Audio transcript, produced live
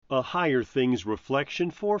A Higher Things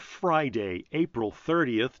Reflection for Friday, April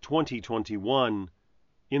 30th, 2021.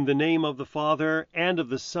 In the name of the Father, and of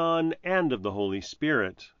the Son, and of the Holy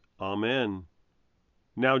Spirit. Amen.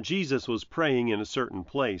 Now Jesus was praying in a certain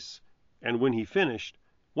place, and when he finished,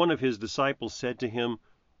 one of his disciples said to him,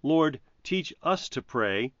 Lord, teach us to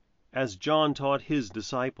pray, as John taught his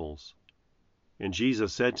disciples. And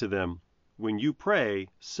Jesus said to them, When you pray,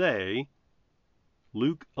 say,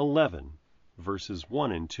 Luke 11, verses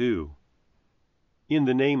 1 and 2. In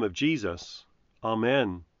the name of Jesus.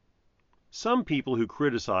 Amen. Some people who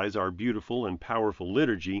criticize our beautiful and powerful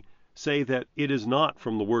liturgy say that it is not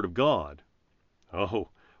from the Word of God. Oh,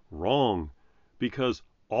 wrong, because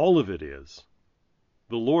all of it is.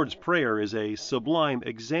 The Lord's Prayer is a sublime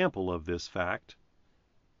example of this fact.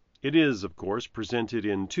 It is, of course, presented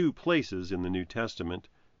in two places in the New Testament,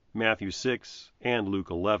 Matthew 6 and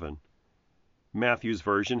Luke 11. Matthew's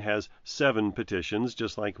version has 7 petitions,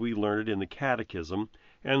 just like we learned it in the Catechism,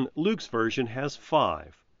 and Luke's version has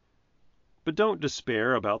 5. But don't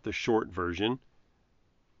despair about the short version.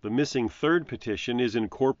 The missing 3rd petition is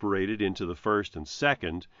incorporated into the 1st and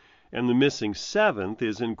 2nd, and the missing 7th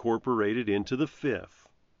is incorporated into the 5th.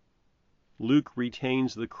 Luke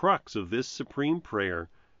retains the crux of this supreme prayer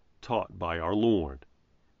taught by our Lord.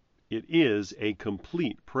 It is a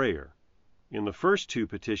complete prayer. In the first 2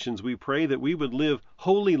 petitions, we pray that we would live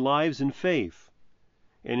holy lives in faith,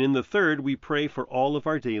 and in the 3rd, we pray for all of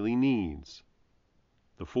our daily needs.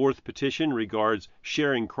 The 4th petition regards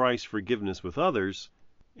sharing Christ's forgiveness with others,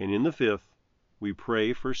 and in the 5th, we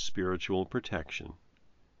pray for spiritual protection.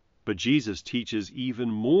 But Jesus teaches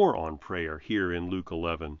even more on prayer here in Luke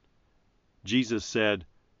 11. Jesus said,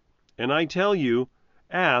 And I tell you,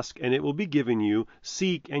 ask, and it will be given you.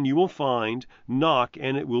 Seek, and you will find. Knock,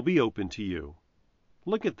 and it will be opened to you.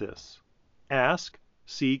 Look at this. Ask,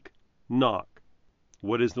 seek, knock.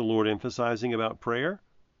 What is the Lord emphasizing about prayer?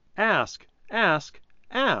 Ask, ask,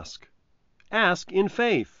 ask. Ask in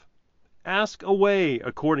faith. Ask away,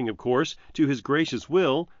 according, of course, to His gracious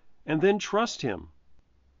will, and then trust Him.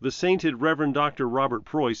 The sainted Reverend Dr. Robert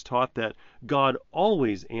Preuss taught that God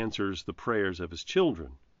always answers the prayers of His children,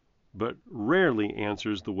 but rarely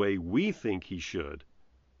answers the way we think He should,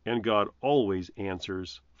 and God always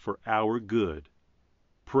answers for our good.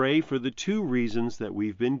 Pray for the 2 reasons that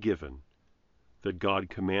we've been given, that God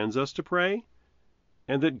commands us to pray,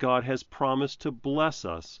 and that God has promised to bless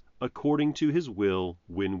us according to His will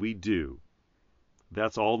when we do.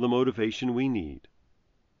 That's all the motivation we need.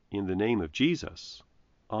 In the name of Jesus,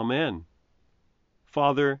 Amen.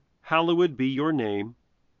 Father, hallowed be your name.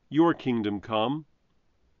 Your kingdom come.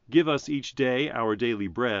 Give us each day our daily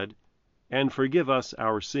bread, and forgive us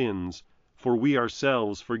our sins, for we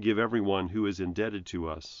ourselves forgive everyone who is indebted to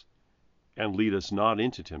us. And lead us not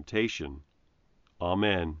into temptation.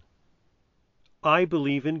 Amen. I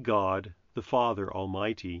believe in God, the Father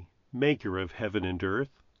Almighty, maker of heaven and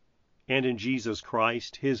earth, and in Jesus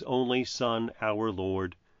Christ, His only Son, our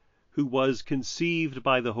Lord, who was conceived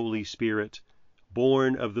by the Holy Spirit,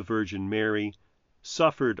 born of the Virgin Mary,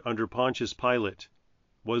 suffered under Pontius Pilate,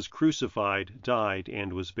 was crucified, died,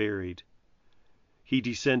 and was buried. He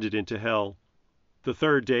descended into hell. The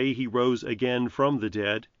 3rd day He rose again from the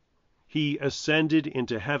dead. He ascended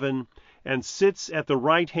into heaven and sits at the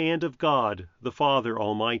right hand of God, the Father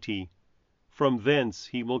Almighty. From thence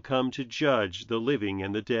He will come to judge the living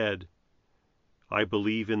and the dead. I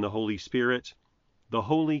believe in the Holy Spirit, the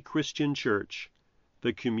holy Christian Church,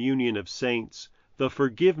 the communion of saints, the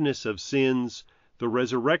forgiveness of sins, the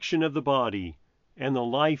resurrection of the body, and the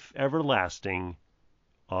life everlasting.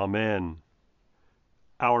 Amen.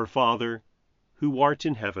 Our Father, who art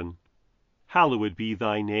in heaven, hallowed be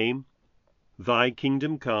thy name. Thy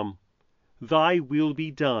kingdom come. Thy will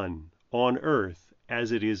be done, on earth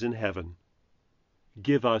as it is in heaven.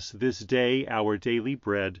 Give us this day our daily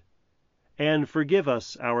bread, and forgive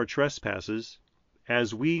us our trespasses,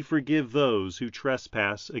 as we forgive those who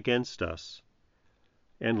trespass against us.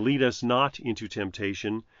 And lead us not into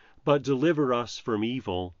temptation, but deliver us from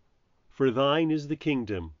evil. For thine is the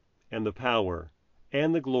kingdom, and the power,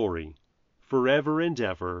 and the glory, forever and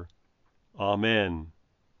ever. Amen.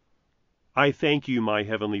 I thank you, my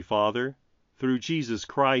heavenly Father, through Jesus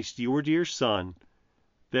Christ, your dear Son,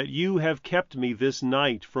 that you have kept me this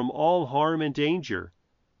night from all harm and danger,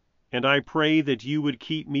 and I pray that you would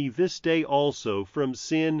keep me this day also from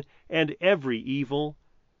sin and every evil,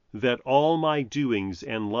 that all my doings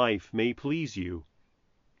and life may please you.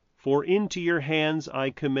 For into your hands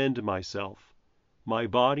I commend myself, my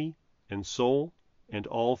body and soul and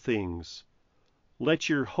all things. Let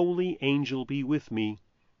your holy angel be with me,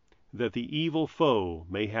 that the evil foe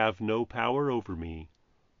may have no power over me.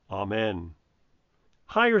 Amen.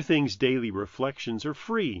 Higher Things Daily Reflections are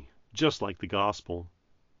free, just like the Gospel,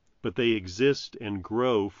 but they exist and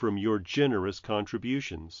grow from your generous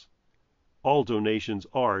contributions. All donations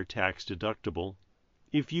are tax deductible.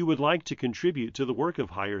 If you would like to contribute to the work of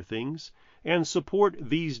Higher Things and support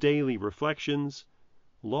these daily reflections,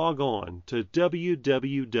 log on to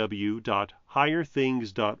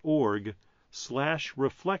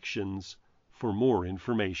www.higherthings.org/reflections for more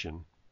information.